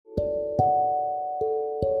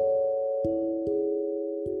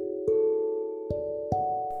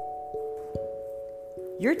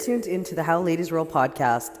You're tuned into the How Ladies Roll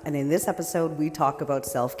podcast, and in this episode, we talk about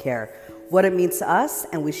self-care, what it means to us,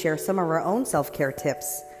 and we share some of our own self-care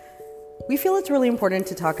tips. We feel it's really important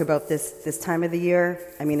to talk about this time of the year.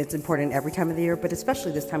 I mean, it's important every time of the year, but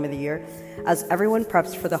especially this time of the year, as everyone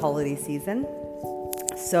preps for the holiday season.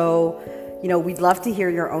 So, we'd love to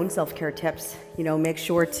hear your own self-care tips. Make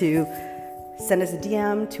sure to send us a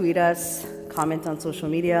DM, tweet us, comment on social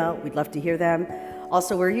media. We'd love to hear them.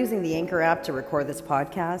 Also, we're using the Anchor app to record this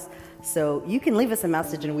podcast, so you can leave us a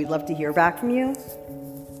message and we'd love to hear back from you.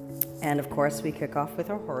 And of course, we kick off with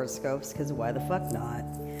our horoscopes, because why the fuck not?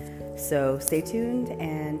 So stay tuned,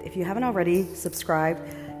 and if you haven't already, subscribe,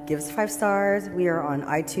 give us 5 stars. We are on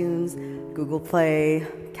iTunes, Google Play,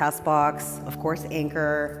 CastBox, of course,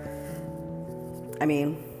 Anchor. I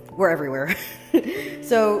mean, we're everywhere.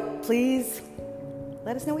 So please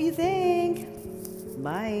let us know what you think.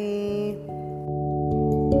 Bye.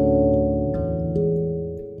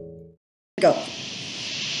 Go.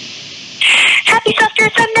 Happy Sister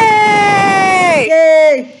Sunday!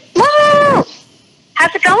 Yay! Woo!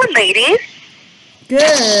 How's it going, ladies?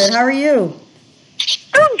 Good. How are you?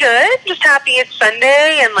 I'm good. Just happy it's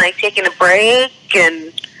Sunday and taking a break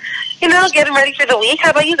and getting ready for the week. How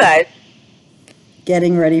about you guys?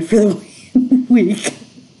 Getting ready for the week.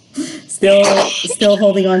 Still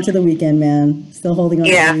holding on to the weekend, man. Still holding on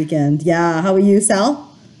to the weekend. Yeah. How are you, Sal?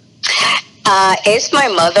 It's my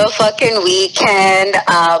motherfucking weekend.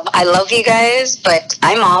 I love you guys, but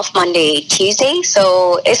I'm off Monday, Tuesday,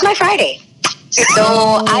 so it's my Friday.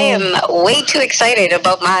 So I am way too excited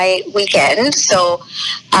about my weekend. So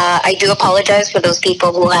I do apologize for those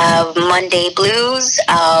people who have Monday blues.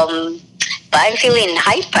 But I'm feeling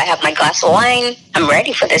hype. I have my glass of wine. I'm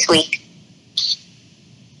ready for this week.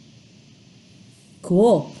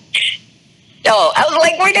 Cool. Oh, I was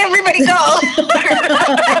like, where'd everybody go?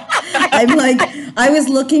 I was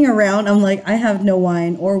looking around. I'm like, I have no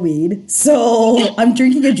wine or weed, so I'm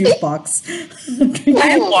drinking a juice box. I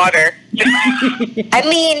have water. I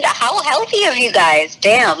mean, how healthy of you guys?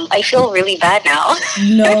 Damn, I feel really bad now.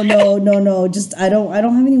 No. Just I don't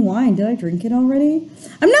have any wine. Did I drink it already?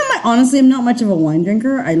 Honestly, I'm not much of a wine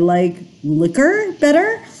drinker. I like liquor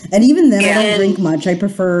better, and even then, I don't drink much. I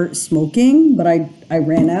prefer smoking, but I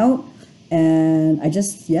ran out. And I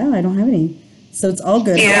don't have any. So it's all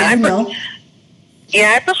good. Yeah,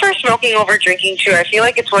 I prefer smoking over drinking too. I feel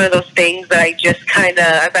like it's one of those things that I just kind of,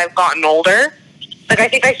 as I've gotten older, I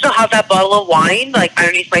think I still have that bottle of wine,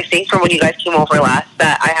 underneath my sink from when you guys came over last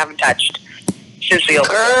that I haven't touched since we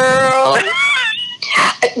opened. Girl.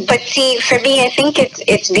 But see, for me, I think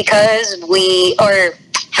it's because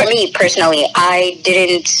for me personally, I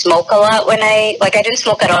didn't smoke a lot when I didn't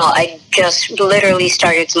smoke at all. I just literally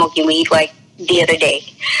started smoking weed the other day.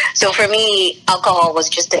 So for me, alcohol was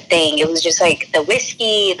just a thing. It was just the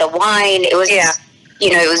whiskey, the wine. It was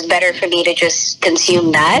it was better for me to just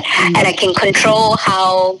consume that. Mm-hmm. And I can control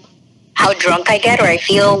how drunk I get or I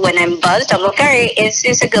feel when I'm buzzed. I'm like, all right,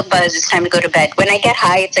 it's a good buzz. It's time to go to bed. When I get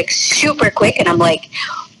high, it's super quick, and I'm like,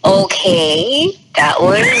 okay, that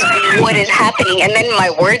was what is happening. And then my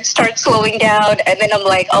words start slowing down, and then I'm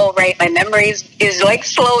like, oh, right, my memory is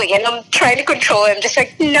slowing, and I'm trying to control it. I'm just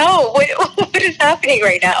like, no, what is happening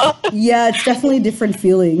right now? Yeah, it's definitely a different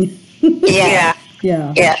feeling. Yeah.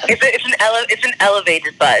 It's an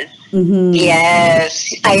elevated buzz. Mm-hmm.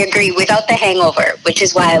 Yes, I agree. Without the hangover, which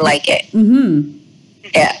is why I like it. Mm-hmm.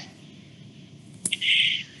 Yeah.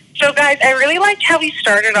 So, guys, I really liked how we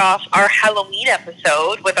started off our Halloween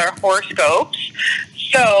episode with our horoscopes.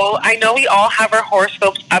 So, I know we all have our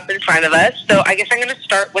horoscopes up in front of us, so I guess I'm going to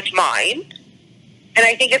start with mine. And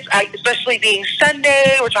I think it's, especially being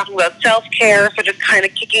Sunday, we're talking about self-care, so just kind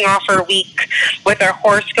of kicking off our week with our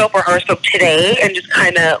horoscope today, and just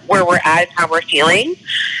kind of where we're at and how we're feeling.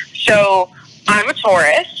 So, I'm a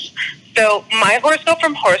Taurus. So my horoscope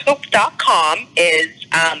from horoscope.com is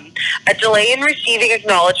a delay in receiving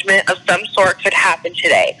acknowledgement of some sort could happen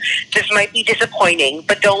today. This might be disappointing,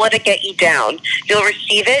 but don't let it get you down. You'll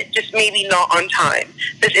receive it, just maybe not on time.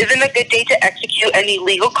 This isn't a good day to execute any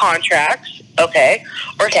legal contracts, okay,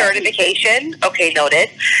 or start a vacation, okay, noted.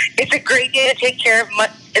 It's a great day to take care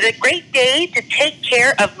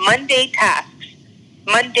of mundane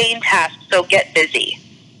tasks, so get busy.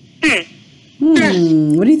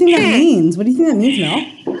 What do you think that means? What do you think that means, Mel?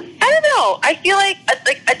 I don't know. I feel like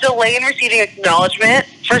a delay in receiving acknowledgement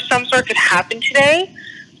for some sort could happen today.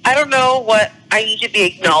 I don't know what I need to be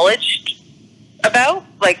acknowledged about,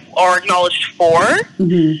 or acknowledged for.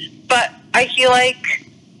 Mm-hmm. But I feel like,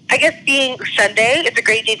 I guess being Sunday, it's a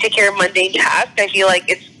great day to take care of mundane tasks. I feel like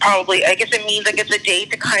it's probably, it means it's a day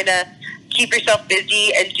to kind of keep yourself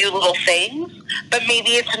busy and do little things, but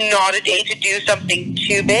maybe it's not a day to do something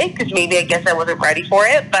too big because maybe I guess I wasn't ready for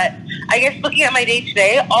it. But I guess looking at my day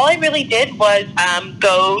today, all I really did was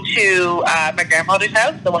go to my grandfather's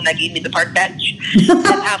house, the one that gave me the park bench, and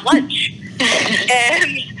have lunch.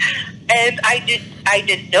 And I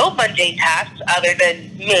did no mundane tasks other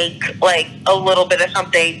than make like a little bit of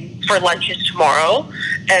something for lunches tomorrow.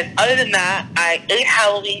 And other than that, I ate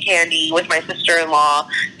Halloween candy with my sister-in-law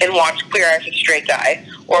and watched Queer Eye for the Straight Guy,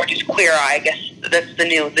 or just Queer Eye. I guess that's the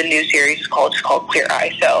new series is called. It's called Queer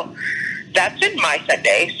Eye. So that's been my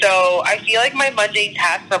Sunday. So I feel like my mundane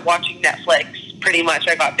tasks of watching Netflix, pretty much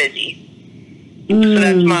I got busy. So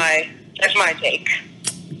that's my take.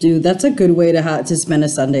 Dude, that's a good way to spend a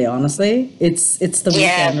Sunday, honestly. It's the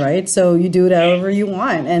weekend, right? So you do it however you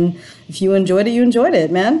want. And if you enjoyed it, you enjoyed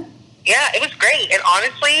it, man. Yeah, it was great. And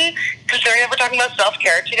honestly, considering that we're talking about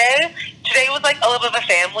self-care today was like a little bit of a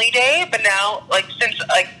family day. But now, like, since,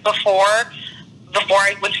 like, before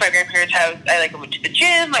I went to my grandparents' house, I, like, went to the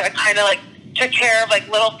gym. Like, I kind of, like, took care of, like,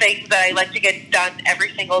 little things that I like to get done every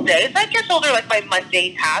single day. So I guess those are, like, my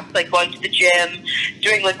mundane tasks, like going to the gym,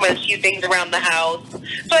 doing, like, my few things around the house.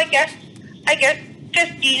 So I guess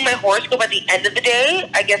just seeing my horoscope at the end of the day,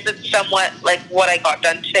 I guess it's somewhat, like, what I got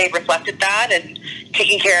done today reflected that, and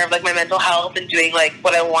taking care of, like, my mental health and doing, like,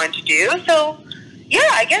 what I wanted to do. So, yeah,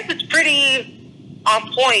 I guess it's pretty on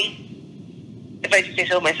point, if I do say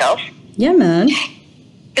so myself. Yeah, man.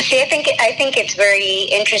 See, I think it's very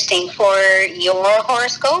interesting for your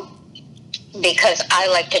horoscope because I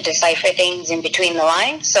like to decipher things in between the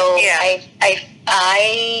lines. So yeah.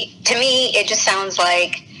 I to me, it just sounds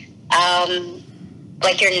like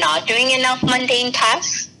you're not doing enough mundane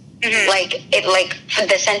tasks. Mm-hmm. Like for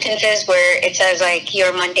the sentences where it says like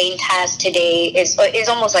your mundane task today is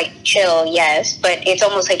almost like chill, yes, but it's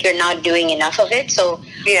almost like you're not doing enough of it. So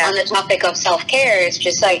yeah. On the topic of self-care, it's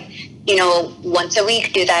just like, you know, once a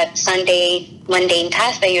week do that Sunday mundane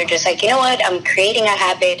task that you're just like, you know what, I'm creating a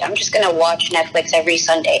habit. I'm just going to watch Netflix every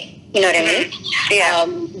Sunday. You know what I mean? Yeah.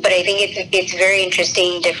 But I think it's very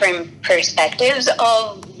interesting, different perspectives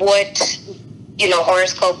of what, you know,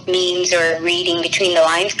 horoscope means or reading between the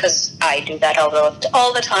lines, because I do that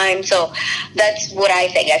all the time. So that's what I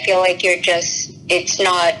think. I feel like it's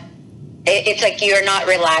like you're not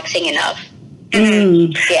relaxing enough.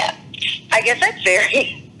 Mm. Yeah. I guess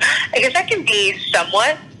that can be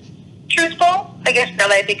somewhat truthful, I guess, now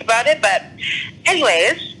that I think about it. But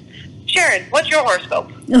anyways, Sharon, what's your horoscope?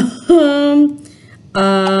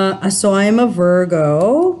 So I'm a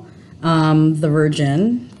Virgo, the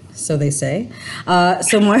Virgin, so they say.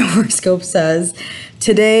 So my horoscope says,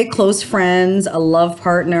 today, close friends, a love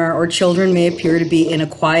partner, or children may appear to be in a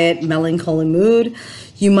quiet, melancholy mood.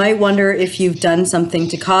 You might wonder if you've done something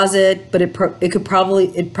to cause it, but it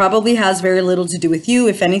probably has very little to do with you,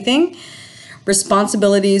 if anything.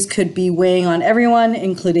 Responsibilities could be weighing on everyone,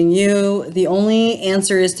 including you. The only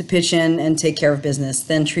answer is to pitch in and take care of business,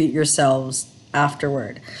 then treat yourselves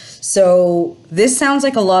afterward. So this sounds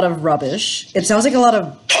like a lot of rubbish. It sounds like a lot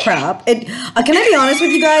of crap. Can I be honest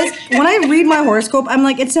with you guys? When I read my horoscope, I'm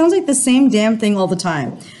like, it sounds like the same damn thing all the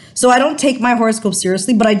time. So I don't take my horoscope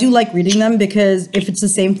seriously, but I do like reading them because if it's the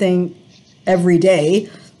same thing every day,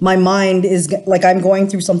 my mind is like I'm going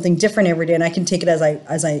through something different every day, and I can take it as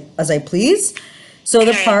I please. So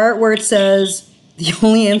the part where it says the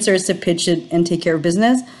only answer is to pitch it and take care of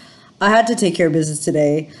business, I had to take care of business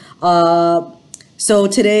today. So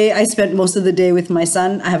today I spent most of the day with my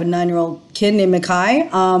son. I have a 9-year-old kid named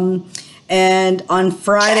Makai. And on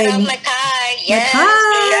Friday, shout out Makai. Yes.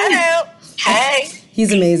 Makai. Shout out. Hey.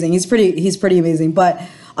 He's amazing. He's pretty amazing. But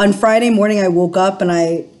on Friday morning, I woke up and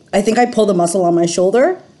I think I pulled a muscle on my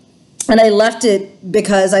shoulder, and I left it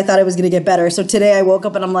because I thought it was going to get better. So today I woke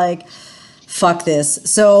up and I'm like, fuck this.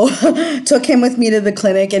 So took him with me to the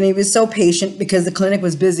clinic, and he was so patient because the clinic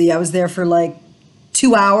was busy. I was there for like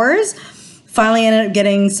 2 hours. Finally ended up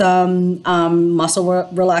getting some muscle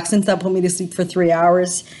relaxants that put me to sleep for 3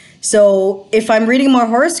 hours. So if I'm reading my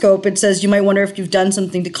horoscope, it says you might wonder if you've done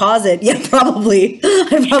something to cause it. Yeah, probably.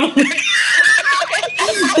 Because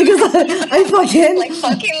I fucking... Like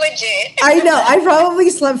fucking legit. I know. I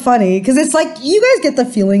probably slept funny. Because it's like, you guys get the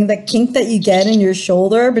feeling, that kink that you get in your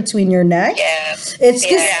shoulder between your neck. Yeah.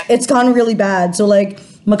 It's gone really bad. So like,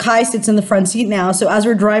 Makai sits in the front seat now. So as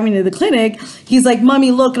we're driving to the clinic, he's like,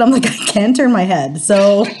 Mommy, look. And I'm like, I can't turn my head.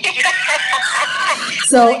 So...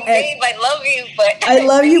 Like, babe, I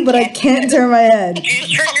love you, but I can't turn my head. Did you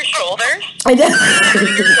just turn your shoulders? I did.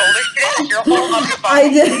 Your shoulders today? Your whole upper body? I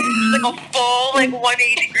did. Like a full, like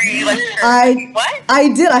 180 degree, like turn. What? I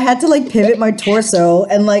did. I had to like pivot my torso,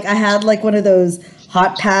 and like I had like one of those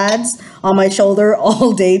hot pads on my shoulder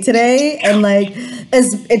all day today. And like,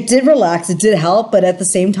 as it did relax, it did help. But at the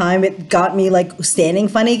same time, it got me like standing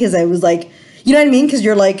funny because I was like, you know what I mean? Because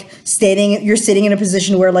you're like you're sitting in a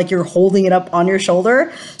position where like you're holding it up on your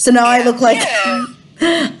shoulder. So now I look like,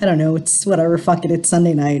 I don't know, it's whatever, fuck it, it's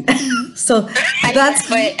Sunday night. So that's.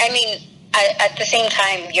 But I mean, at the same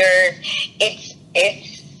time, it's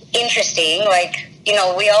interesting. Like, you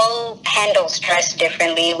know, we all handle stress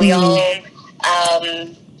differently. We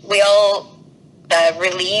all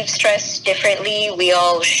relieve stress differently. We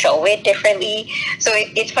all show it differently. So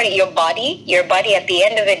it's funny. Your body at the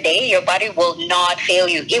end of the day, your body will not fail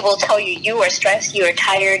you. It will tell you you are stressed, you are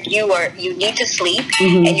tired, you need to sleep,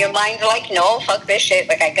 and your mind's like, no, fuck this shit.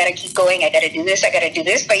 Like, I gotta keep going. I gotta do this.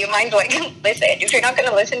 But your mind's like, listen, if you're not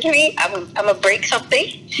gonna listen to me, I'm gonna break something.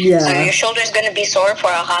 Yeah. So your shoulder's gonna be sore for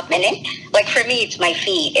a hot minute. Like, for me, it's my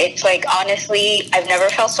feet. It's like, honestly, I've never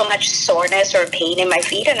felt so much soreness or pain in my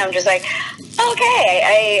feet, and I'm just like,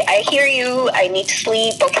 okay, I hear you. I need to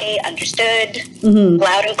sleep. Okay, understood.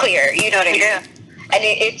 Loud and clear. You know what I mean? Yeah. And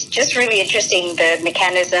it's just really interesting, the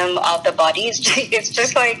mechanism of the body. It's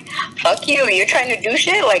just like, fuck you. You're trying to do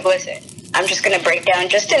shit? Like, listen, I'm just going to break down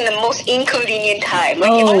just in the most inconvenient time.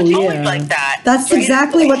 Like, it's always like that. That's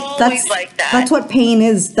exactly that's what pain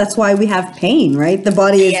is. That's why we have pain, right? The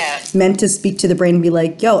body is meant to speak to the brain and be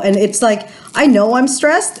like, yo. And it's like, I know I'm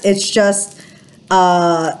stressed. It's just,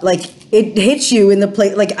 like, it hits you in the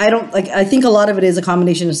place. Like, I think a lot of it is a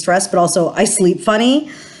combination of stress, but also I sleep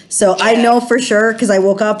funny. So I know for sure, because I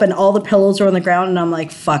woke up and all the pillows were on the ground and I'm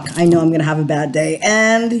like, fuck, I know I'm going to have a bad day.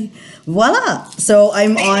 And voila. So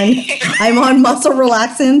I'm on muscle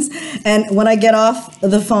relaxants. And when I get off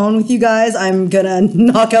the phone with you guys, I'm going to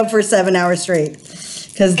knock out for 7 hours straight.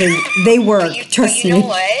 Because they work, trust me. You know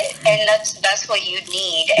what? And that's what you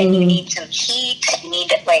need. And you need some heat. You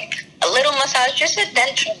need, like, a little massage. Just a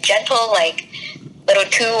gentle, like, little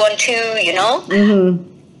 2-on-2, you know?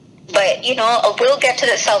 But, you know, we'll get to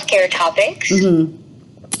the self-care topics. So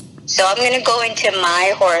I'm going to go into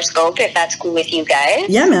my horoscope, if that's cool with you guys.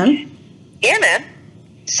 Yeah, man. Yeah, man.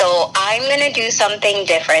 So I'm going to do something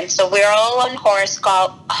different. So we're all on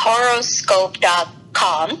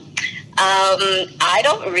horoscope.com. I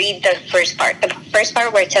don't read the first part. The first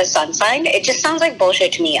part where it says sun sign, it just sounds like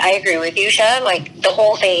bullshit to me. I agree with you, Sha. Like, the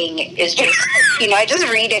whole thing is just, you know, I just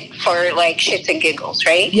read it for, like, shits and giggles,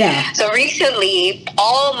 right? Yeah. So recently,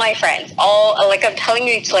 all my friends, like, I'm telling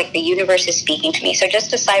you, it's like the universe is speaking to me. So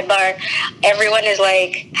just a sidebar, everyone is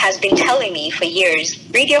like, has been telling me for years,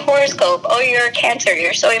 read your horoscope. Oh, you're a Cancer.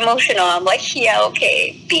 You're so emotional. I'm like, yeah,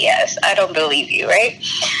 okay, BS. I don't believe you, right?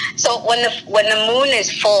 So when the moon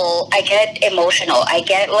is full, I get emotional. I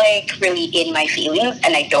get, like, really in my feelings,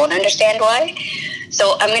 and I don't understand why.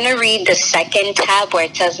 So I'm going to read the second tab where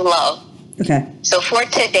it says love. Okay. So for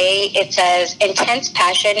today, it says, intense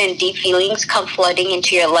passion and deep feelings come flooding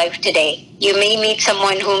into your life today. You may meet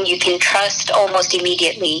someone whom you can trust almost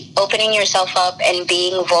immediately. Opening yourself up and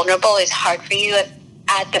being vulnerable is hard for you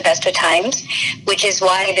at the best of times, which is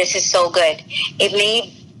why this is so good. It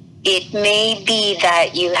may be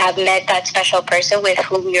that you have met that special person with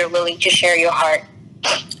whom you're willing to share your heart.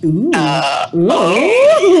 Ooh.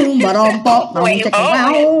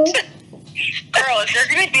 Girl, is there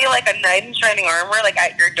going to be, like, a knight in shining armor, like,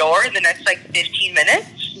 at your door in the next, like, 15 minutes?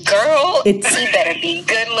 Girl, he better be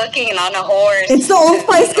good looking and on a horse. It's the Old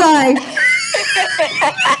Spice guy.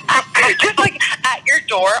 Just, like, at your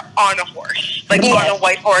door on a horse. Like, on a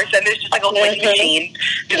white horse, and there's just, like, a white machine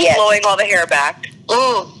just blowing all the hair back.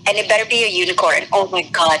 Ooh, and it better be a unicorn. Oh my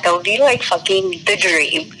god, that would be like fucking the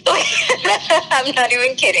dream. I'm not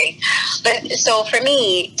even kidding. But so for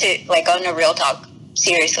me, to, like, on a real talk,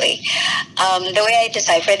 seriously, the way I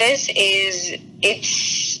decipher this is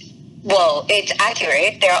it's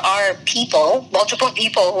accurate. There are multiple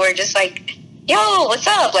people who are just like, yo, what's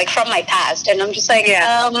up? Like, from my past. And I'm just like,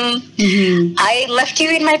 I left you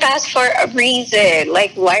in my past for a reason.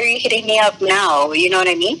 Like, why are you hitting me up now? You know what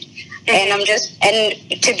I mean? And and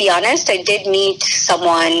to be honest, I did meet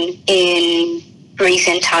someone in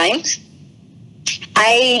recent times.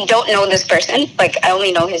 I don't know this person. Like, I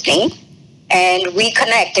only know his name. And we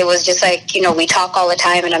connect. It was just like, you know, we talk all the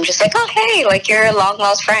time. And I'm just like, oh, hey, like, you're a long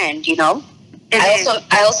lost friend, you know?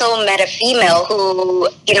 I also met a female who,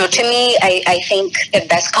 you know, to me, I think the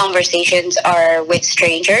best conversations are with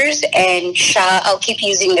strangers. And Sha, I'll keep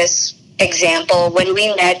using this example. When we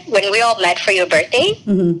all met for your birthday,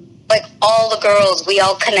 like, all the girls, we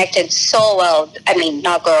all connected so well. I mean,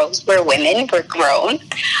 not girls, we're women, we're grown.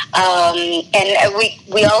 And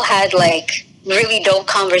we all had, like, really dope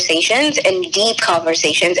conversations and deep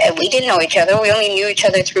conversations, and we didn't know each other. We only knew each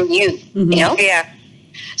other through you, you know? Yeah.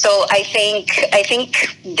 So I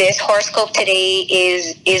think this horoscope today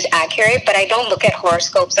is accurate, but I don't look at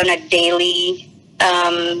horoscopes on a daily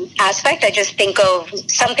aspect. I just think of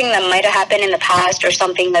something that might have happened in the past or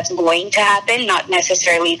something that's going to happen, not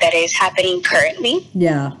necessarily that is happening currently.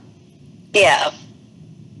 Yeah. Yeah.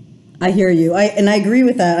 I hear you. I agree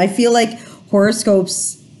with that. I feel like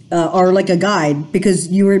horoscopes are like a guide, because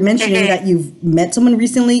you were mentioning that you've met someone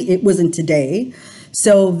recently. It wasn't today.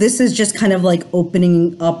 So this is just kind of like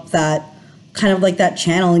opening up that kind of like that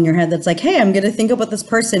channel in your head that's like, hey, I'm going to think about this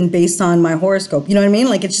person based on my horoscope. You know what I mean?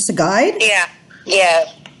 Like, it's just a guide. Yeah. Yeah.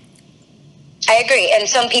 I agree. And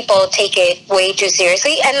some people take it way too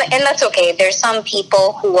seriously, and that's okay. There's some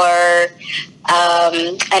people who are,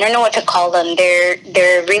 I don't know what to call them.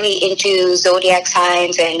 They're really into zodiac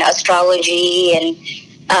signs and astrology, and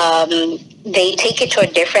they take it to a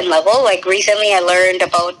different level. Like recently I learned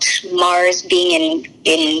about Mars being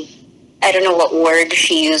in I don't know what word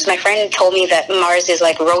she used. My friend told me that Mars is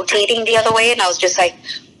like rotating the other way, and I was just like,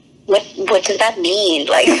 what does that mean?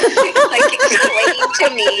 Like, like explain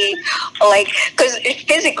to me, like, because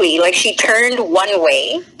physically, like, she turned one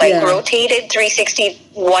way, like rotated 360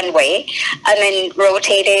 one way, and then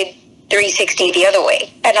rotated 360 the other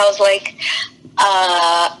way, and I was like,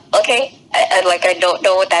 okay. I don't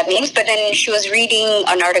know what that means. But then she was reading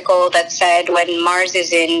an article that said when Mars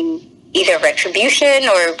is in either retribution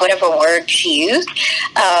or whatever word she used,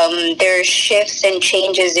 there's shifts and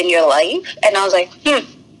changes in your life. And I was like, And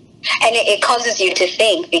it causes you to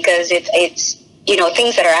think, because it's you know,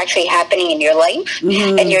 things that are actually happening in your life,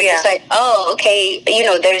 and you're just like, oh, okay, you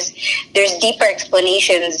know, there's deeper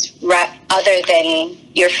explanations other than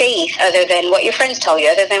your faith, other than what your friends tell you,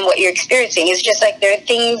 other than what you're experiencing. It's just like there are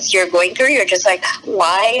things you're going through. You're just like,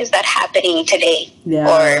 why is that happening today?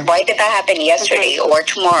 Or why did that happen yesterday or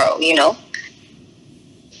tomorrow, you know?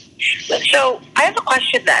 So I have a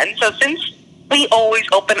question then. So since we always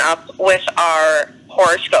open up with our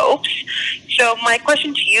horoscopes, so my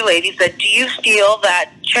question to you ladies is, do you feel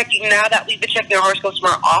that now that we've been checking our horoscopes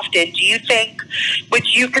more often, do you think, would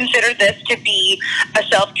you consider this to be a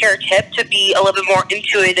self-care tip, to be a little bit more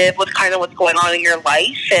intuitive with kind of what's going on in your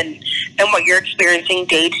life and what you're experiencing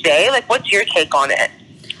day to day? Like, what's your take on it?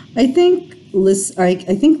 I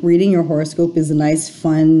think reading your horoscope is a nice,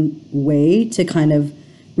 fun way to kind of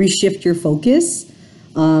reshift your focus.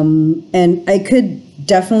 And I could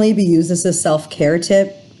definitely be used as a self-care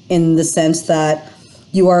tip, in the sense that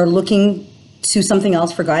you are looking to something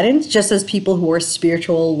else for guidance, just as people who are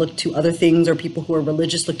spiritual look to other things, or people who are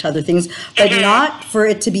religious look to other things, but not for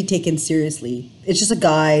it to be taken seriously. It's just a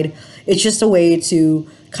guide. It's just a way to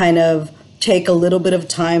kind of take a little bit of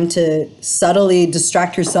time to subtly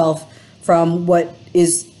distract yourself from what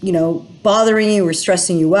is, you know, bothering you or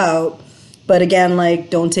stressing you out. But again, like,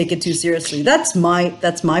 don't take it too seriously. That's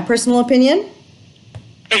my personal opinion.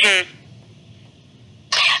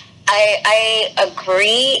 I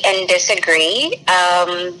agree and disagree.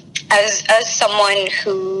 As someone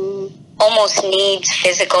who almost needs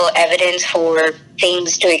physical evidence for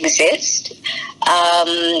things to exist,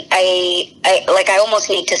 I almost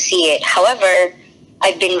need to see it. However,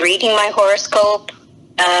 I've been reading my horoscope,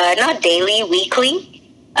 not daily, weekly,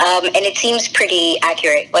 and it seems pretty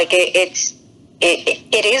accurate. Like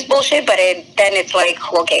it is bullshit, but then it's like,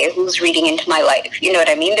 okay, who's reading into my life? You know what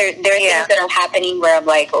I mean? There are things that are happening where I'm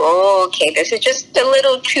like, oh, okay, this is just a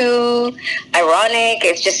little too ironic.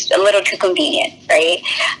 It's just a little too convenient, right?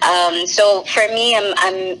 So for me,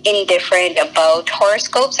 I'm indifferent about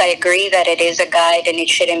horoscopes. I agree that it is a guide and it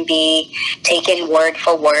shouldn't be taken word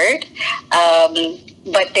for word.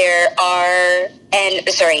 But there are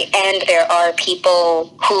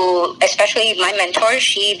people who, especially my mentor,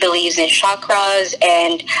 she believes in chakras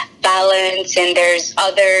and balance, and there's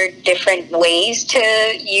other different ways to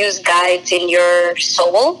use guides in your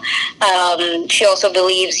soul. She also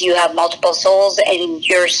believes you have multiple souls, and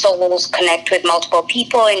your souls connect with multiple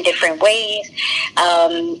people in different ways.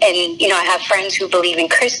 And, you know, I have friends who believe in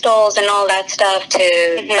crystals and all that stuff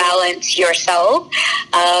to balance yourself.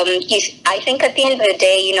 I think at the end of the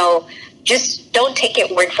day, you know, just don't take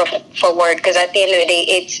it word for word, because at the end of the day,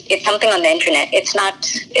 it's something on the internet. It's not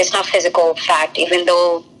physical fact, even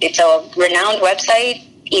though it's a renowned website.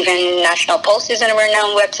 Even National Post is a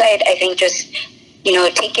renowned website. I think just, you know,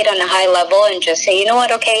 take it on a high level and just say, you know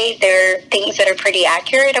what, okay, there are things that are pretty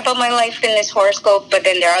accurate about my life in this horoscope, but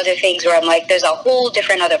then there are other things where I'm like, there's a whole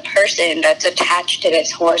different other person that's attached to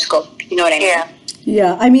this horoscope. You know what I mean?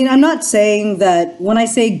 Yeah. I mean, I'm not saying that when I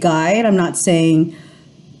say guide, I'm not saying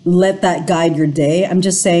let that guide your day. I'm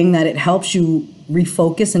just saying that it helps you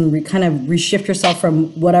refocus and kind of reshift yourself from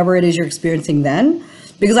whatever it is you're experiencing then.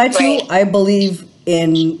 Because I believe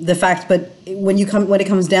in the fact, but when it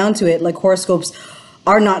comes down to it, like horoscopes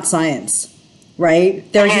are not science,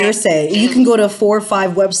 right? They're hearsay. You can go to 4 or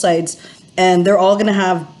 5 websites and they're all going to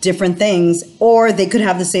have different things, or they could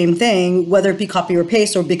have the same thing, whether it be copy or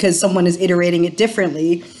paste or because someone is iterating it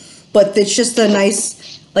differently. But it's just a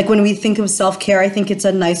nice, like when we think of self-care, I think it's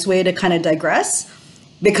a nice way to kind of digress,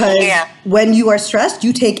 because when you are stressed,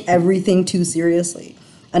 you take everything too seriously.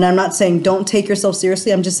 And I'm not saying don't take yourself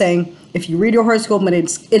seriously. I'm just saying if you read your horoscope, but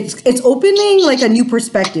it's opening like a new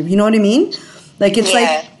perspective. You know what I mean? Like it's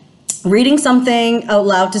like reading something out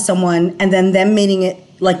loud to someone and then them meaning it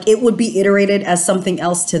like it would be iterated as something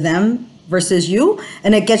else to them versus you,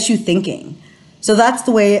 and it gets you thinking. So that's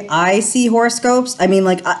the way I see horoscopes. I mean,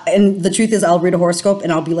 like, and the truth is I'll read a horoscope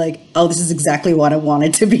and I'll be like, oh, this is exactly what I want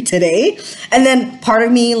it to be today. And then part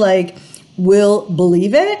of me, like, will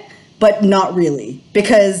believe it, but not really.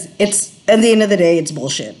 Because it's, at the end of the day, it's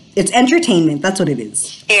bullshit. It's entertainment. That's what it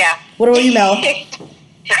is. Yeah. What about you, Mel?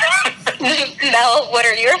 Mel, what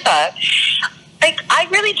are your thoughts? Like, I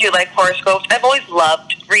really do like horoscopes. I've always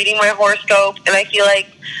loved reading my horoscope, and I feel like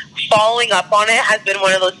following up on it has been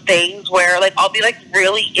one of those things where, like, I'll be, like,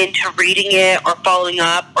 really into reading it or following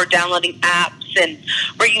up or downloading apps, and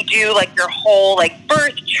where you do, like, your whole, like,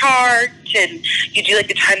 birth chart, and you do, like,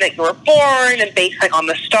 the time that you were born and based, like, on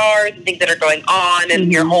the stars and things that are going on,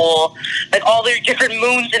 and your whole, like, all their different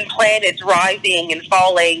moons and planets rising and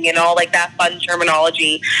falling and all, like, that fun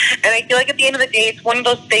terminology. And I feel like at the end of the day, it's one of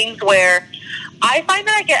those things where I find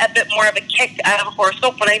that I get a bit more of a kick out of a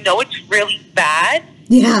horoscope when I know it's really bad.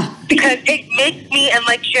 Yeah. Because it makes me, and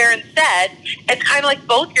like Sharon said, it's kind of like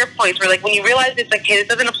both your points where, like, when you realize it's like, hey, this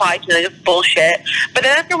doesn't apply to me, like, it's bullshit. But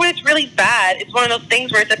then after when it's really bad, it's one of those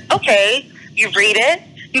things where it's like, okay, you read it,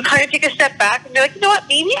 you kind of take a step back and be like, you know what,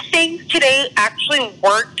 maybe things today actually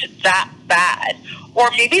weren't that bad. Or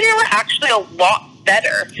maybe they were actually a lot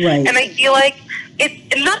better. Right. And I feel like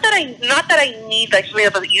it's not that I need, like, something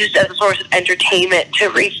that's used as a source of entertainment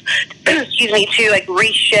to to like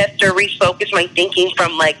reshift or refocus my thinking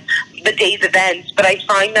from, like, the day's events. But I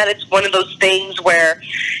find that it's one of those things where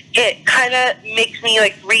it kind of makes me,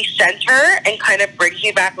 like, recenter and kind of brings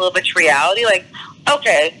me back a little bit to reality. Like,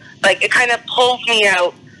 okay, like, it kind of pulls me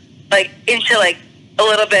out, like, into, like, a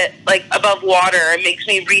little bit, like, above water, and makes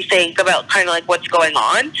me rethink about kind of, like, what's going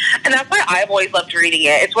on. And that's why I've always loved reading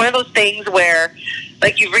it. It's one of those things where,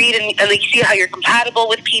 like, you read and like, see how you're compatible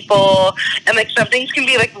with people, and, like, some things can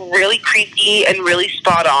be, like, really creepy and really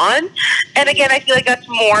spot on. And again, I feel like that's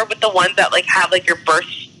more with the ones that, like, have, like, your birth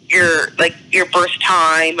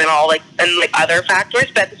time and all, like, and, like, other factors.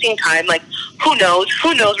 But at the same time, like, who knows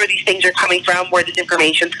where these things are coming from, where this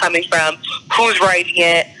information's coming from, who's writing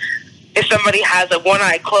it. If somebody has a one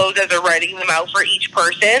eye closed as they're writing them out for each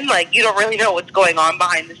person, like, you don't really know what's going on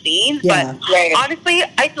behind the scenes. Yeah. But honestly,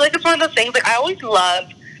 I feel like it's one of those things, like, I always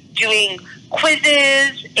loved doing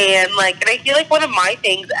quizzes and I feel like one of my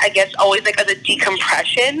things, I guess, always, like, as a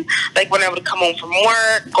decompression, like, when I would come home from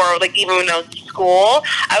work or, like, even when I was in school,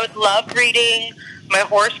 I would love reading my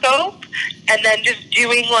horoscope and then just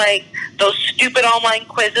doing, like, those stupid online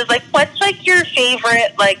quizzes, like, what's, like, your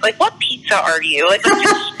favorite, like what pizza are you? Like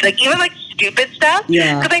just, like, even, like, stupid stuff.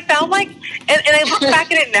 Yeah. Because I found, like, and I look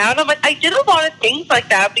back at it now, and I'm like, I did a lot of things like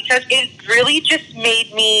that because it really just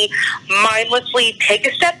made me mindlessly take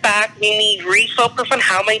a step back, made me refocus on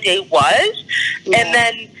how my day was, and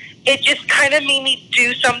then it just kind of made me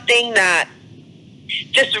do something that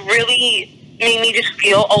just really made me just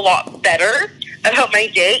feel a lot better about my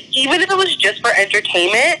day, even if it was just for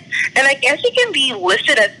entertainment. And I guess it can be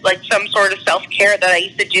listed as, like, some sort of self-care that I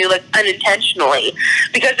used to do, like, unintentionally,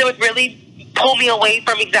 because it would really pull me away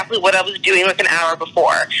from exactly what I was doing, like, an hour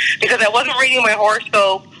before, because I wasn't reading my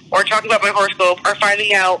horoscope or talking about my horoscope or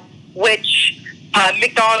finding out which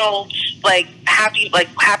McDonald's, like,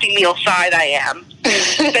 happy meal side I am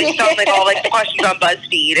based on, like, all, like, the questions on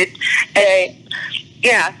BuzzFeed.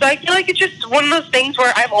 Yeah, so I feel like it's just one of those things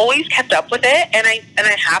where I've always kept up with it, and I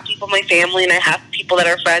have people in my family, and I have people that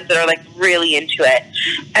are friends that are, like, really into it,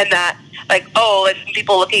 and that, like, oh, like,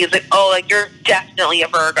 people look at you like, oh, like, you're definitely a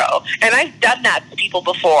Virgo, and I've done that to people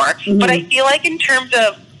before, but I feel like in terms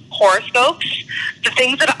of horoscopes, the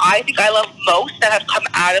things that I think I love most that have come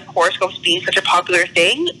out of horoscopes being such a popular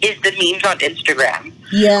thing is the memes on Instagram.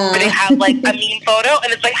 Yeah. Where they have, like, a meme photo,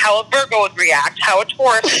 and it's like how a Virgo would react, how a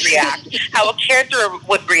Taurus would react, how a Cancer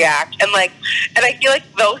would react, and I feel like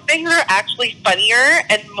those things are actually funnier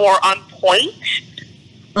and more on point.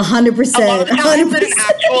 100%. A lot of the time than an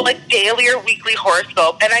actual, like, daily or weekly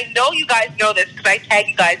horoscope. And I know you guys know this because I tag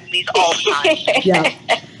you guys in these all the time. Yeah.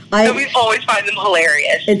 And we always find them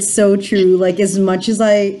hilarious. It's so true. Like, as much as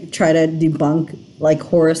I try to debunk like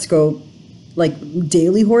horoscope, like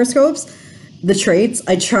daily horoscopes, the traits,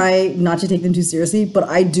 I try not to take them too seriously, but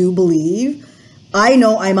I do believe, I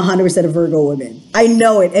know I'm 100% a Virgo woman. I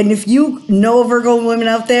know it. And if you know a Virgo woman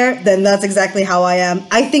out there, then that's exactly how I am.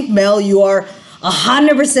 I think, Mel, you are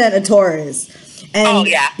 100% a Taurus. And, oh,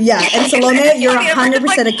 yeah. Yeah, and Salome, you're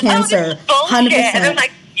 100% a Cancer. Oh, 100%. And I'm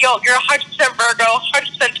like, yo, you're 100% Virgo,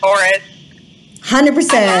 100% Taurus.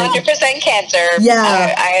 100%. I'm 100% Cancer.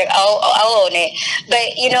 Yeah. I'll own it.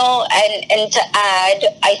 But, you know, and to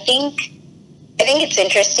add, I think it's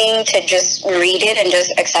interesting to just read it and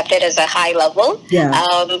just accept it as a high level. Yeah.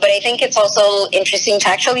 But I think it's also interesting to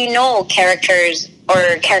actually know characters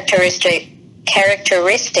or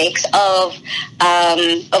characteristics of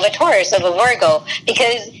a Taurus, of a Virgo,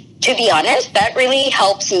 because to be honest, that really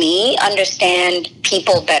helps me understand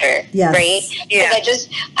people better, yes. right? Yeah. Because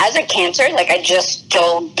as a Cancer, like, I just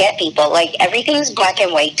don't get people. Like, everything's black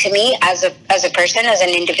and white to me as a person, as an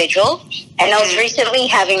individual. And I was recently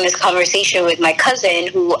having this conversation with my cousin,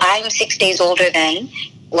 who I'm 6 days older than,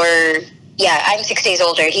 I'm 6 days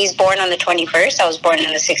older. He's born on the 21st. I was born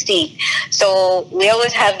on the 16th. So we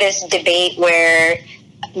always have this debate where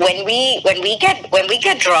when we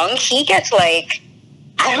get drunk, he gets like,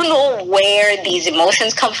 I don't know where these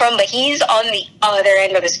emotions come from, but he's on the other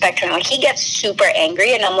end of the spectrum. Like, he gets super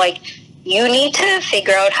angry, and I'm like, you need to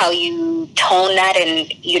figure out how you tone that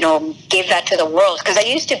and, you know, give that to the world. Because I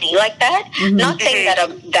used to be like that. Mm-hmm. Not saying that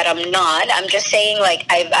I'm not. I'm just saying, like,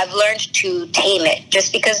 I've learned to tame it.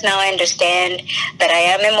 Just because now I understand that I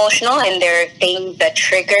am emotional and there are things that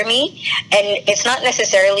trigger me. And it's not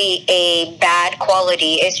necessarily a bad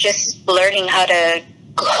quality. It's just learning how to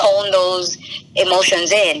hone those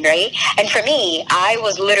emotions in, right? And for me, I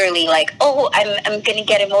was literally like, oh, I'm gonna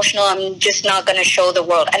get emotional, I'm just not gonna show the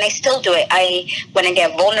world. And I still do it. When I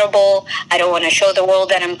get vulnerable, I don't want to show the world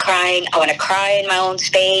that I'm crying. I want to cry in my own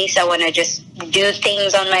space. I want to just do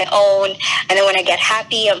things on my own. And then when I get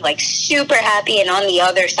happy, I'm like super happy and on the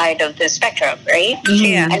other side of the spectrum, right?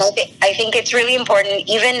 Yeah. And I think it's really important,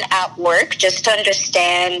 even at work, just to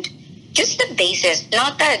understand just the basis.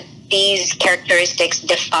 Not that these characteristics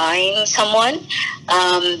define someone,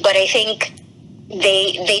 but I think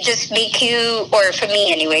they just make you, or for me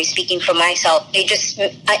anyway, speaking for myself, they just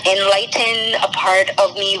enlighten a part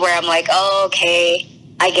of me where I'm like, oh, okay,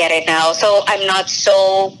 I get it now. So I'm not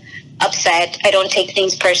so upset. I don't take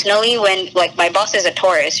things personally when, like, my boss is a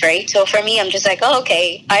Taurus, right? So for me, I'm just like, oh,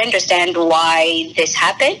 okay, I understand why this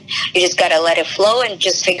happened. You just got to let it flow and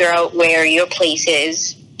just figure out where your place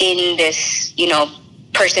is in this, you know,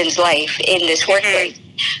 person's life, in this workplace.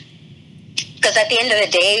 Because at the end of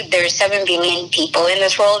the day, there's 7 billion people in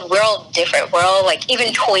this world. We're all different. We're all, like,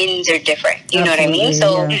 even twins are different. You know what I mean?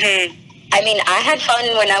 So, I mean, I had fun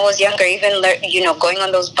when I was younger, even, you know, going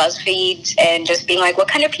on those BuzzFeeds and just being like, what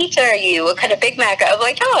kind of pizza are you? What kind of Big Mac? I was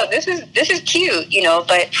like, oh, this is cute, you know.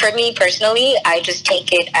 But for me personally, I just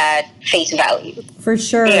take it at face value. For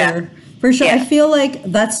sure. Yeah. For sure. Yeah. I feel like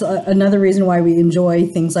that's another reason why we enjoy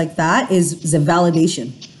things like that is the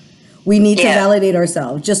validation. We need to validate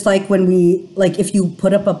ourselves. Just like when if you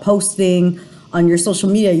put up a posting on your social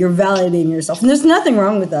media, you're validating yourself. And there's nothing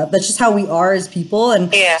wrong with that. That's just how we are as people.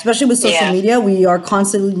 And especially with social media, we are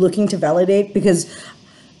constantly looking to validate because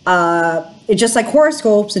it's just like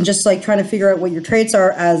horoscopes and just like trying to figure out what your traits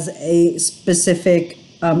are as a specific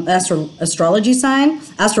astrological sign.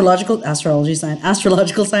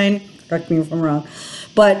 Correct me if I'm wrong.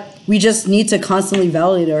 But we just need to constantly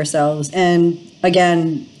validate ourselves. And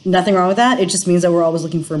again, nothing wrong with that. It just means that we're always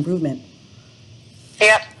looking for improvement.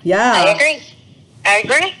 Yep. Yeah. I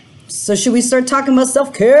agree. So should we start talking about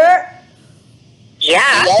self-care?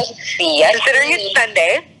 Yeah. Yes. Considering it's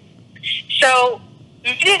Sunday. So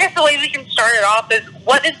maybe I guess the way we can start it off is,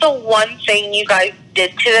 what is the one thing you guys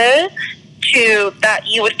did today that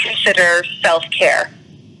you would consider self-care?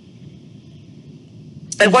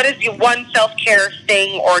 Like, what is the one self-care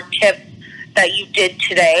thing or tip that you did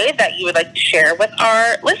today that you would like to share with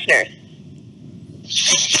our listeners?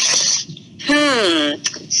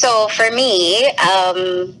 So for me,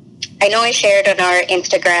 I know I shared on our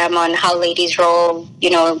Instagram on how ladies roll. You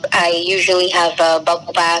know, I usually have a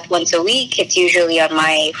bubble bath once a week. It's usually on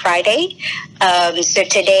my Friday. So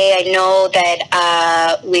today I know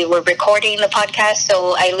that we were recording the podcast,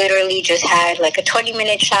 so I literally just had like a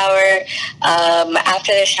 20-minute shower.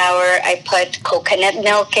 After the shower, I put coconut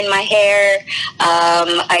milk in my hair.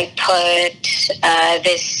 I put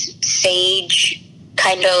this sage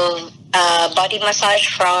kind of body massage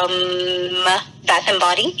from Bath and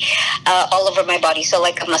Body, all over my body. So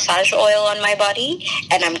like a massage oil on my body.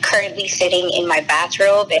 And I'm currently sitting in my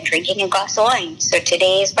bathrobe and drinking a glass of wine. So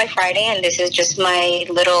today is my Friday, and this is just my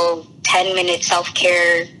little 10-minute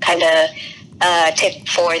self-care kind of tip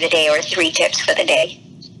for the day, or 3 tips for the day.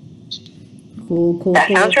 Cool. That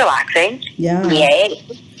sounds relaxing. Yeah. Yay.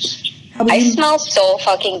 I smell so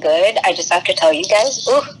fucking good. I just have to tell you guys.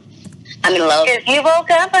 Ooh, I'm in love. If you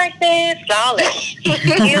woke up like this, flawless.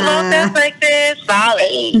 You woke up like this,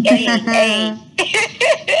 flawless. Hey.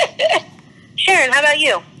 Sharon, how about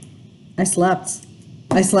you? I slept.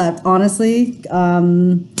 Honestly,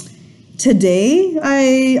 today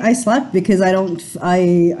I slept because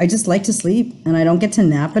I just like to sleep, and I don't get to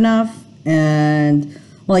nap enough. And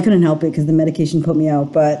well, I couldn't help it because the medication put me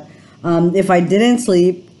out. But if I didn't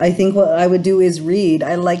sleep, I think what I would do is read.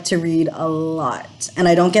 I like to read a lot, and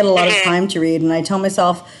I don't get a lot of time to read. And I tell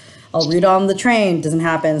myself, I'll read on the train. Doesn't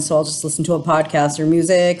happen. So I'll just listen to a podcast or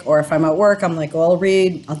music. Or if I'm at work, I'm like, well, I'll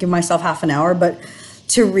read. I'll give myself half an hour. But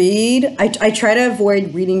to read, I try to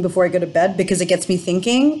avoid reading before I go to bed because it gets me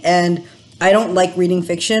thinking. And I don't like reading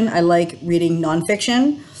fiction. I like reading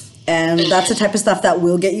nonfiction. And that's the type of stuff that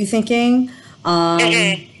will get you thinking.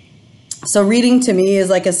 So reading to me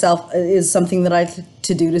is like is something that I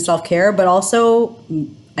to do to self-care, but also,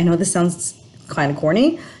 I know this sounds kind of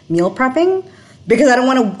corny, meal prepping, because I don't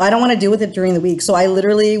want to deal with it during the week. So I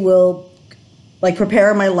literally will like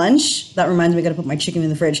prepare my lunch. That reminds me, I got to put my chicken in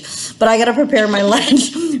the fridge, but I got to prepare my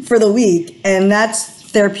lunch for the week. And that's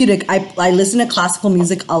therapeutic. I listen to classical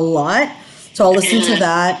music a lot. So I'll listen to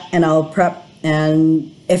that and I'll prep.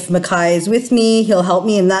 And if Makai is with me, he'll help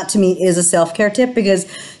me. And that to me is a self-care tip because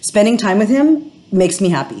spending time with him makes me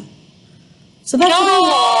happy. So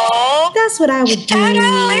that's what I would do. Shout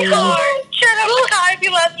out, Makai, we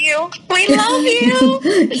love you. We love you.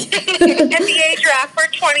 NBA draft for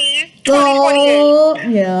 2028. Oh,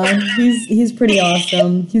 yeah. He's pretty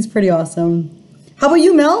awesome. He's pretty awesome. How about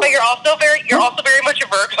you, Mel? But you're also very much a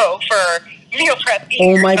Virgo for meal prep.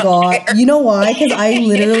 Oh my God. You know why? Because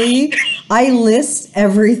I list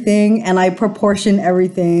everything and I proportion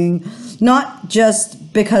everything. Not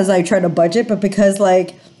just because I try to budget, but because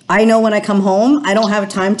like I know when I come home, I don't have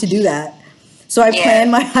time to do that. So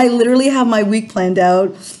I literally have my week planned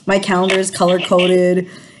out. My calendar is color coded.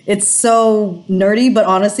 It's so nerdy, but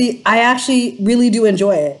honestly, I actually really do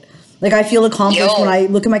enjoy it. Like I feel accomplished when I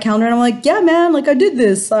look at my calendar and I'm like, yeah, man, like I did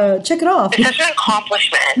this. Check it off. It's such an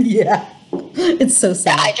accomplishment. Yeah. It's so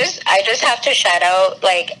sad. I just have to shout out,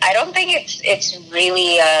 like, I don't think it's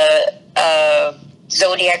really a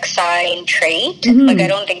zodiac sign trait. Like, I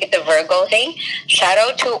don't think it's a Virgo thing. Shout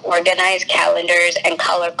out to organized calendars and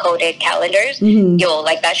color-coded calendars. Yo,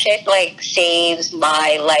 like, that shit, like, saves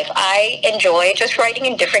my life. I enjoy just writing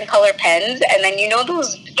in different color pens, and then, you know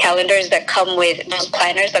those calendars that come with, those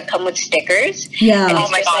planners that come with stickers? Yeah. And it's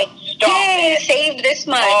just like, hey, save this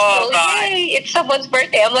much. Yay, it's someone's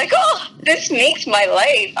birthday. I'm like, oh, this makes my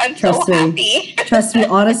life. I'm so happy. Trust me,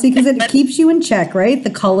 honestly, because it keeps you in check, right? The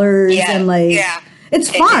colors and like, it's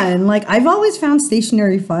fun. Like, I've always found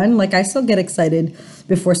stationery fun. Like, I still get excited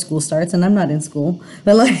before school starts, and I'm not in school.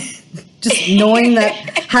 But like, just knowing that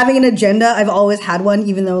having an agenda, I've always had one,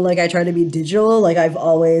 even though like I try to be digital. Like, I've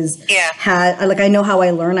always had, like, I know how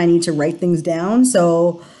I learn. I need to write things down.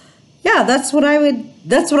 So yeah, that's what I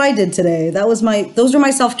did today. Those were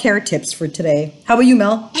my self-care tips for today. How about you,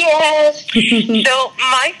 Mel? Yes. So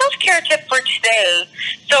my self-care tip for today,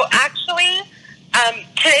 actually,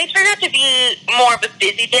 today turned out to be more of a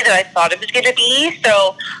busy day than I thought it was going to be.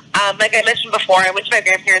 So, like I mentioned before, I went to my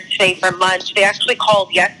grandparents today for lunch. They actually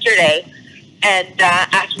called yesterday and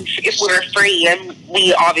asked if we were free, and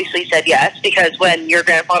we obviously said yes, because when your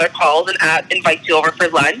grandfather calls and invites you over for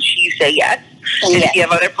lunch, you say yes. And if you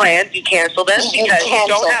have other plans, you cancel them because you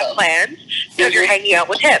don't have plans because you're hanging out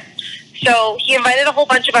with him. So he invited a whole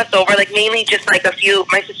bunch of us over, like mainly just like a few,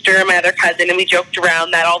 my sister and my other cousin, and we joked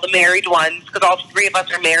around that all the married ones, because all 3 of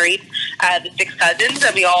us are married, the 6 cousins,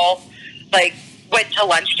 and we all like went to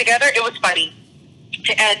lunch together. It was funny.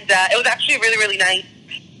 And it was actually really, really nice.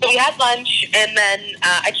 So we had lunch, and then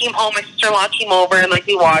I came home, my sister-in-law came over, and like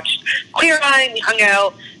we watched Queer Eye, and we hung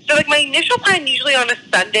out. So like my initial plan usually on a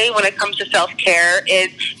Sunday when it comes to self-care is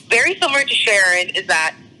very similar to Sharon, is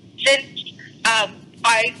that since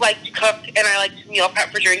I like to cook and I like to meal prep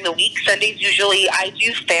for during the week, Sundays usually I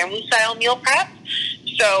do family-style meal prep.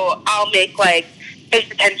 So I'll make like 8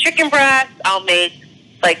 to 10 chicken breasts, I'll make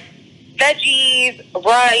like veggies,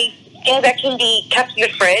 rice, things that can be kept in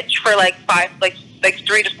the fridge for like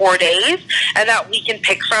 3 to 4 days, and that we can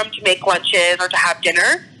pick from to make lunches or to have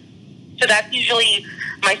dinner. So that's usually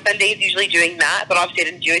my Sunday is usually doing that, but obviously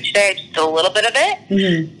I didn't do it today. I just did a little bit of it.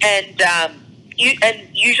 Mm-hmm. And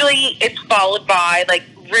usually it's followed by like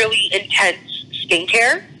really intense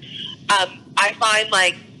skincare. I find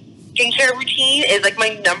like skincare routine is like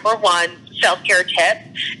my number one self-care tip,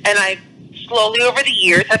 and I slowly over the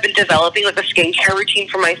years have been developing like a skincare routine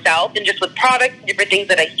for myself, and just with products and different things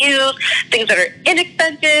that I use, things that are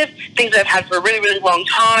inexpensive, things that I've had for a really, really long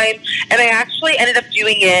time. And I actually ended up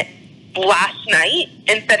doing it last night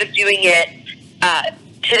instead of doing it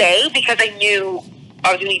today, because I knew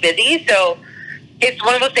I was going to be busy. So it's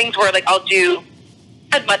one of those things where like I'll do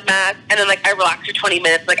a mud mask, and then like I relax for 20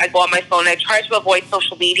 minutes. Like I go on my phone, and I try to avoid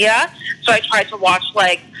social media. So I try to watch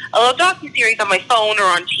like a little docu-series on my phone or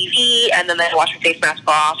on TV, and then I wash my face mask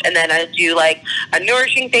off, and then I do like a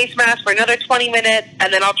nourishing face mask for another 20 minutes,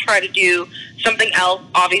 and then I'll try to do something else,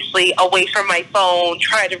 obviously away from my phone,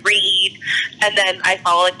 try to read, and then I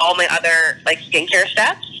follow like all my other like skincare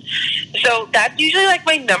steps. So that's usually like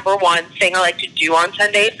my number one thing I like to do on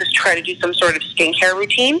Sundays, is try to do some sort of skincare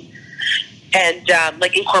routine and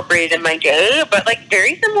like incorporate it in my day. But like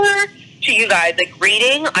very similar to you guys, like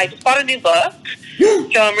reading, I just bought a new book.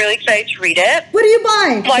 So I'm really excited to read it. What are you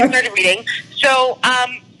buying? Well, I started reading. So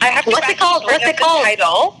I have to. What's it called? What's it called?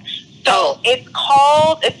 Title. So it's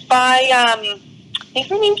by I think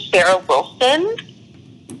her name's Sarah Wilson.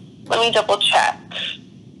 Let me double check.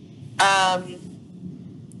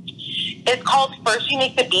 It's called First You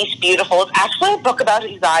Make the Beast Beautiful. It's actually a book about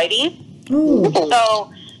anxiety. Ooh.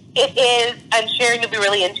 So it is, and Sharon, you'll be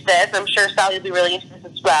really into this. I'm sure Sally will be really into this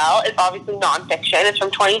as well. It's obviously nonfiction. It's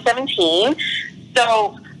from 2017.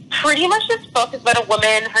 So pretty much this book is about a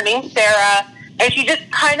woman. Her name's Sarah. And she just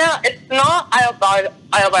kind of, it's not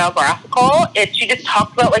autobiographical. She just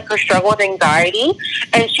talks about like her struggle with anxiety.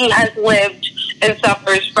 And she has lived and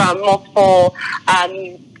suffers from multiple,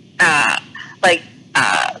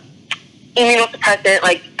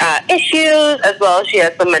 immunosuppressant issues, as well as she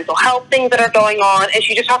has some mental health things that are going on, and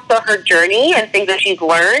she just talks about her journey and things that she's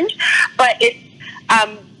learned. But it's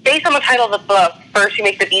based on the title of the book, First You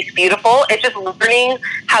Make the Beast Beautiful. It's just learning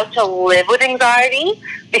how to live with anxiety,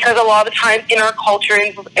 because a lot of the times in our culture,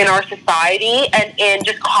 in our society, and in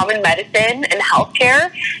just common medicine and healthcare,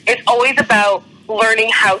 it's always about learning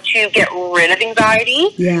how to get rid of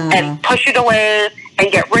anxiety and push it away and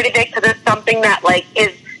get rid of it, because it's something that like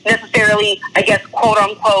is necessarily, I guess, quote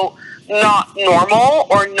unquote, not normal,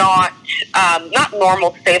 or not normal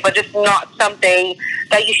to say, but just not something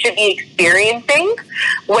that you should be experiencing,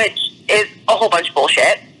 which is a whole bunch of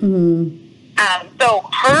bullshit. Mm-hmm. So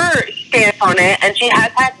her stance on it, and she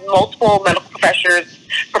has had multiple medical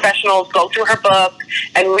professionals go through her book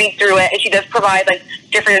and read through it, and she does provide like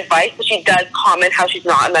different advice, but she does comment how she's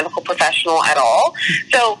not a medical professional at all.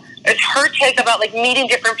 So it's her take about like meeting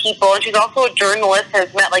different people, and she's also a journalist,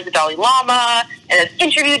 has met like the Dalai Lama and has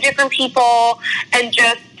interviewed different people, and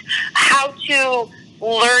just how to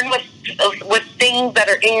learn with things that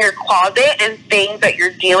are in your closet and things that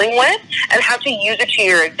you're dealing with, and how to use it to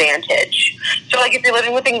your advantage. So like if you're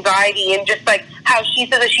living with anxiety, and just like how she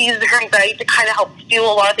says that she uses her anxiety to kind of help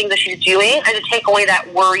fuel a lot of things that she's doing, and to take away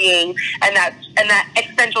that worrying and that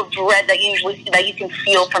existential dread that you can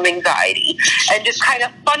feel from anxiety, and just kind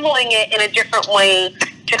of funneling it in a different way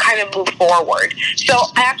to kind of move forward. So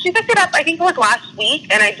I actually picked it up, I think it was last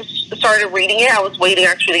week, and I just started reading it. I was waiting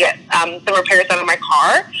actually to get some repairs done on my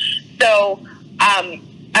car. So I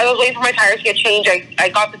was waiting for my tires to get changed. I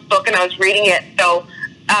got this book and I was reading it. So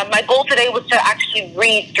my goal today was to actually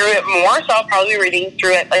read through it more. So I'll probably be reading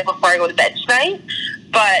through it like before I go to bed tonight.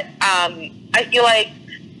 But I feel like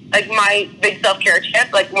my big self-care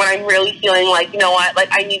tip, like when I'm really feeling like, you know what, like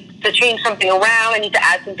I need to change something around, I need to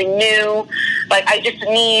add something new, like I just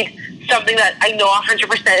need something that I know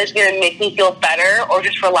 100% is going to make me feel better, or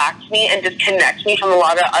just relax me and just connect me from a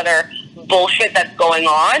lot of other bullshit that's going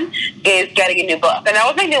on, is getting a new book. And that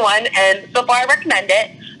was my new one, and so far I recommend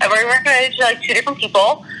it. I've already recommended it to like 2 different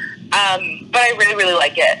people, but I really, really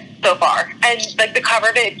like it so far. And like the cover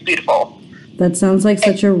of it, it's beautiful. That sounds like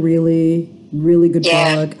such a really good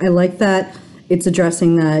book. I like that it's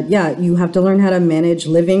addressing that, you have to learn how to manage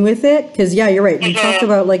living with it. Because, you're right. You talked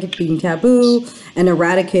about like it being taboo and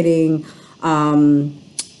eradicating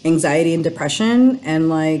anxiety and depression. And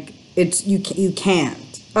like you can't.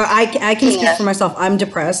 Or I can speak for myself. I'm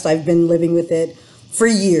depressed. I've been living with it for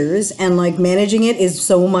years. And like managing it is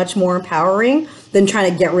so much more empowering than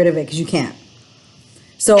trying to get rid of it, because you can't.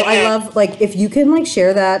 So I love, like, if you can like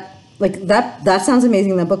share that. Like that sounds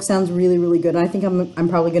amazing. That book sounds really, really good. And I think I'm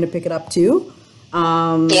probably going to pick it up too.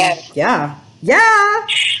 Yeah. So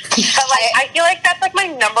like, I feel like that's like my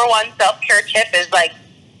number one self-care tip, is like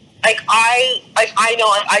I know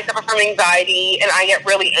I suffer from anxiety and I get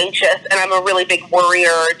really anxious and I'm a really big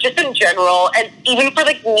worrier just in general, and even for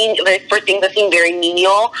for things that seem very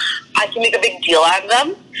menial, I can make a big deal out of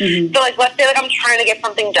them. Mm-hmm. So let's say I'm trying to get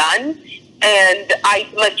something done and I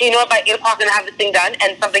by 8 o'clock I'm gonna have this thing done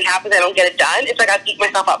and something happens and I don't get it done. It's I beat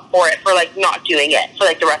myself up for it for not doing it for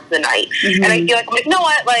the rest of the night. Mm-hmm. And I feel I'm you know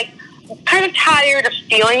what, I'm kind of tired of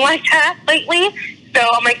feeling like that lately. So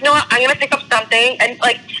I'm you know what, I'm going to pick up something. And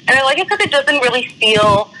I like it because it doesn't really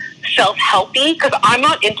feel self-helpy, because I'm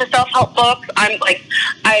not into self-help books. I'm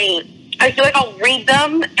I feel I'll read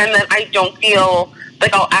them and then I don't feel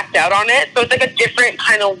I'll act out on it. So it's a different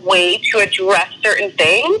kind of way to address certain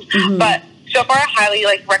things. Mm-hmm. But so far I highly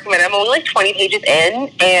recommend it. I'm only 20 pages in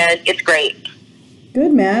and it's great.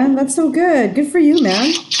 Good, man. That's so good. Good for you,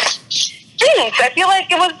 man. Thanks. I feel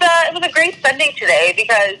it was a great Sunday today,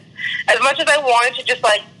 because as much as I wanted to just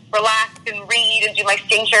relax and read and do my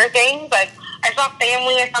skincare things, I saw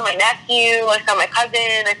family, I saw my nephew, I saw my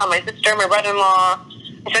cousin, I saw my sister, my brother-in-law,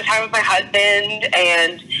 I spent time with my husband,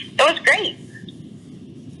 and it was great.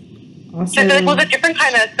 Awesome. So it was a different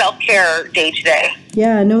kind of self-care day today.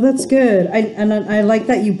 Yeah, no, that's good. I like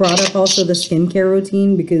that you brought up also the skincare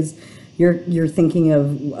routine, because you're thinking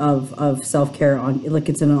of self-care on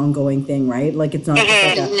it's an ongoing thing, right? It's not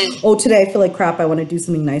just today I feel like crap, I want to do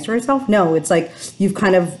something nice for myself. No, it's you've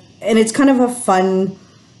kind of, and it's kind of a fun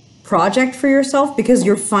project for yourself because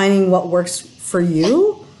you're finding what works for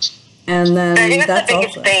you, and then I think that's the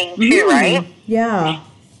biggest thing too, right? Yeah.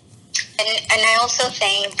 And I also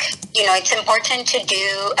think, it's important to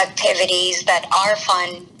do activities that are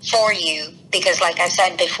fun for you, because like I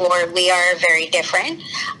said before, we are very different.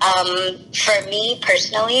 For me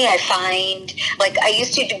personally, I find I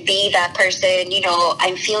used to be that person,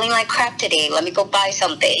 I'm feeling like crap today. Let me go buy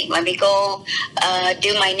something. Let me go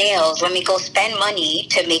do my nails. Let me go spend money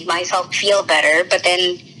to make myself feel better. But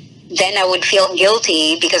then I would feel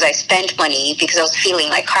guilty because I spent money because I was feeling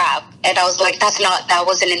like crap. And I was that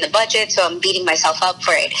wasn't in the budget, so I'm beating myself up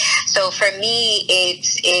for it. So for me,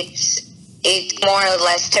 it's more or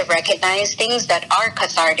less to recognize things that are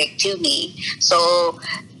cathartic to me. So,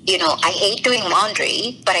 I hate doing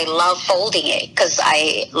laundry, but I love folding it because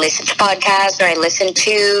I listen to podcasts or I listen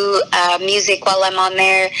to music while I'm on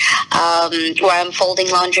there, where I'm folding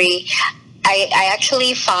laundry. I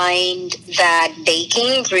actually find that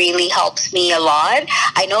baking really helps me a lot.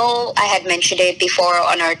 I know I had mentioned it before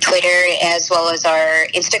on our Twitter as well as our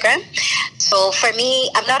Instagram. So for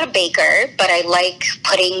me, I'm not a baker, but I like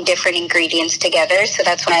putting different ingredients together. So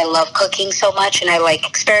that's why I love cooking so much, and I like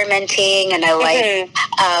experimenting, and I like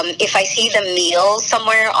if I see the meal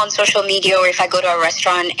somewhere on social media, or if I go to a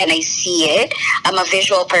restaurant and I see it, I'm a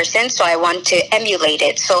visual person, so I want to emulate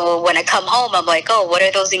it. So when I come home, I'm what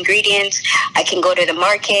are those ingredients? I can go to the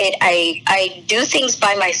market. I do things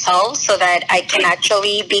by myself so that I can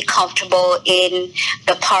actually be comfortable in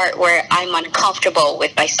the part where I'm uncomfortable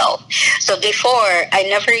with myself. So before, I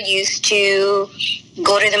never used to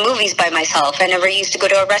go to the movies by myself. I never used to go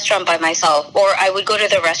to a restaurant by myself. Or I would go to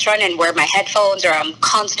the restaurant and wear my headphones, or I'm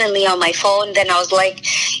constantly on my phone. Then I was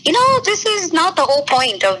this is not the whole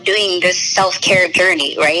point of doing this self-care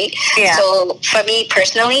journey, right? Yeah. So for me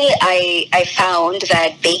personally, I found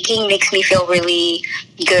that baking makes me feel really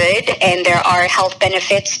good, and there are health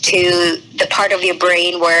benefits to the part of your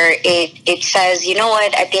brain where it says, you know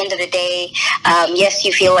what, at the end of the day, yes,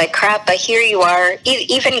 you feel like crap, but here you are.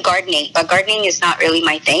 Even gardening, but gardening is not really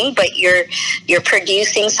my thing, but you're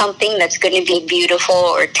producing something that's going to be beautiful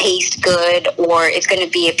or taste good, or it's going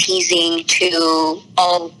to be appeasing to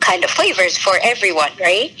all kind of flavors for everyone,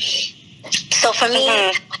 right? So for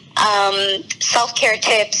me, self-care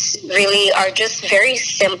tips really are just very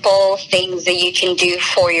simple things that you can do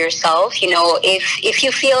for yourself. If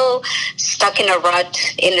you feel stuck in a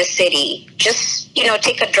rut in the city, just,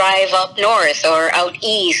 take a drive up north or out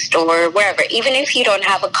east or wherever. Even if you don't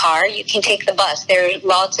have a car, you can take the bus. There are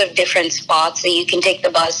lots of different spots that you can take the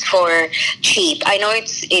bus for cheap. I know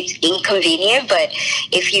it's inconvenient, but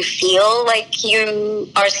if you feel like you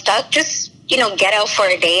are stuck, just get out for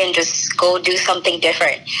a day and just go do something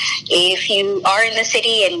different. If you are in the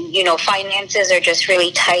city and, finances are just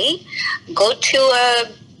really tight, go to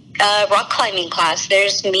a rock climbing class.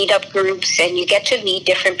 There's meetup groups and you get to meet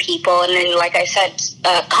different people. And then, like I said,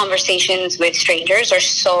 conversations with strangers are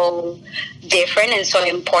so different and so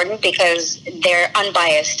important because they're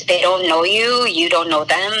unbiased. They don't know you. You don't know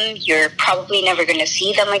them. You're probably never going to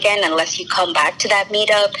see them again unless you come back to that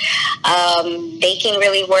meetup. Baking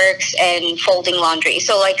really works, and folding laundry.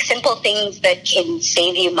 So like simple things that can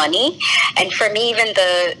save you money. And for me, even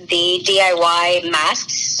the DIY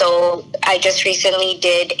masks. So I just recently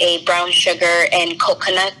did a brown sugar and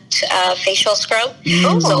coconut facial scrub.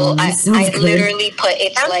 So I literally put,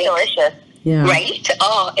 it's Sounds like delicious. Yeah. Right?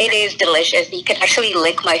 Oh, it is delicious. You can actually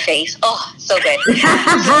lick my face. Oh, so good.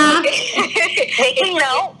 Taking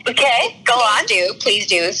note. Okay, go on. Please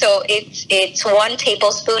do. So it's 1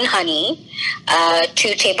 tablespoon honey,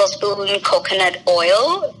 2 tablespoon coconut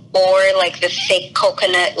oil, or like the thick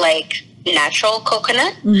coconut, like natural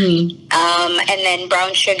coconut. And then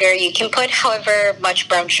brown sugar. You can put however much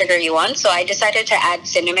brown sugar you want. So I decided to add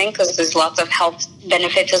cinnamon because there's lots of health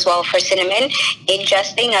benefits as well for cinnamon,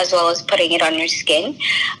 ingesting as well as putting it on your skin.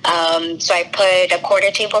 So I put a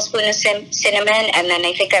 1/4 tablespoon of cinnamon, and then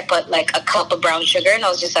I think I put like a cup of brown sugar, and I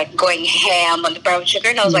was just like going ham on the brown sugar,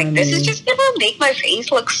 and I was like, this is just gonna make my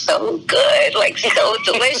face look so good, like so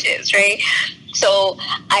delicious, right? So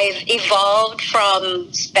I've evolved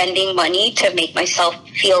from spending money to make myself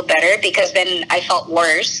feel better, because then I felt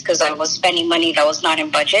worse because I was spending money that was not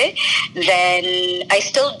in budget. Then I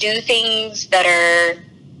still do things that are,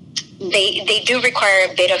 they do require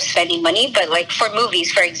a bit of spending money, but like for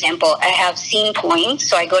movies, for example, I have scene points,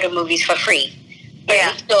 so I go to movies for free. Right?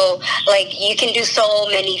 Yeah. So, like, you can do so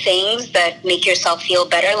many things that make yourself feel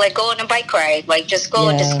better. Like, go on a bike ride. Like, just go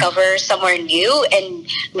and discover somewhere new. And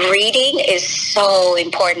reading is so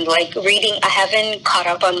important. Like, reading, I haven't caught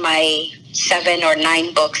up on my 7 or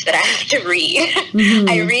 9 books that I have to read.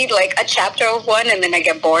 I read like a chapter of one, and then I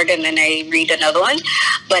get bored, and then I read another one.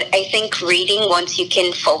 But I think reading, once you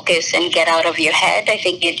can focus and get out of your head, I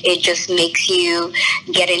think it just makes you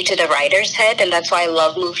get into the writer's head. And that's why I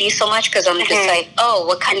love movies so much, because I'm just like, oh,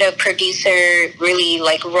 what kind of producer really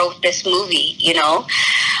like wrote this movie, you know?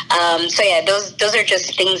 So yeah, those are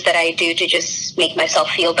just things that I do to just make myself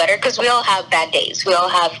feel better, because we all have bad days. We all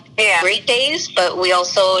have great days, but we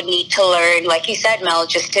also need to learn, like you said, Mel,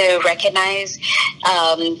 just to recognize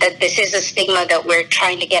that this is a stigma that we're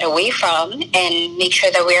trying to get away from, and make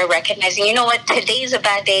sure that we're recognizing, you know what, today's a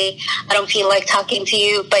bad day. I don't feel like talking to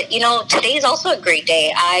you, but you know, today is also a great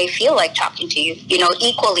day. I feel like talking to you, you know,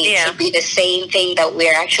 equally. It should be the same thing that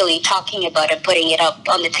we're actually talking about and putting it up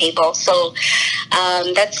on the table. So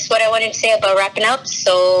that's what I wanted to say about wrapping up.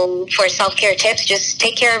 So for self-care tips, just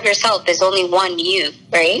take care of yourself. There's only one you,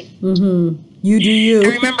 right? You do you.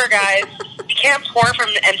 And remember, guys, you can't pour from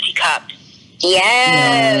an empty cup.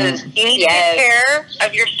 Yes. You need to take care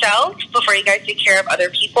of yourself before you guys take care of other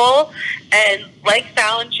people. And like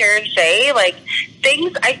Sal and Sharon say, like,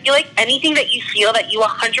 things, I feel like anything that you feel that you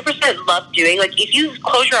 100% love doing, like if you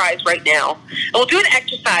close your eyes right now, and we'll do an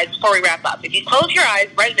exercise before we wrap up. If you close your eyes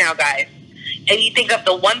right now, guys, and you think of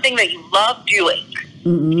the one thing that you love doing,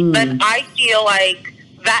 then I feel like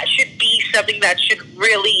that should be something that should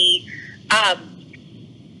really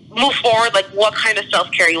move forward, like what kind of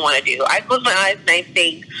self-care you want to do. I close my eyes and I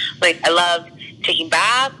think, like, I love taking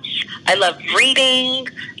baths, I love reading,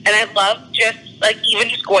 and I love just, like, even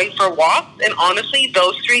just going for walks. And honestly,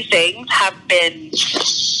 those 3 things have been,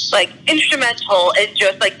 like, instrumental in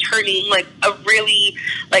just, like, turning, like, a really,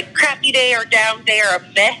 like, crappy day or down day or a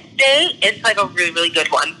mess day into, like, a really, really good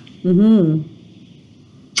one.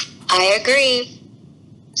 I agree.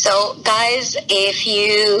 So, guys, if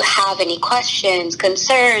you have any questions,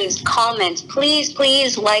 concerns, comments, please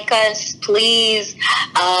like us. Please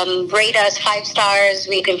rate us 5 stars.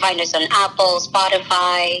 You can find us on Apple,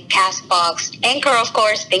 Spotify, Castbox, Anchor, of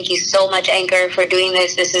course. Thank you so much, Anchor, for doing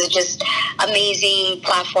this. This is just amazing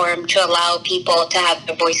platform to allow people to have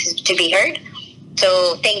their voices to be heard.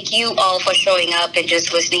 So thank you all for showing up and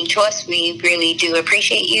just listening to us. We really do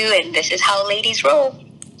appreciate you, and this is how ladies roll.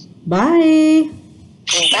 Bye.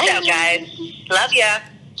 Peace out, guys. Love ya.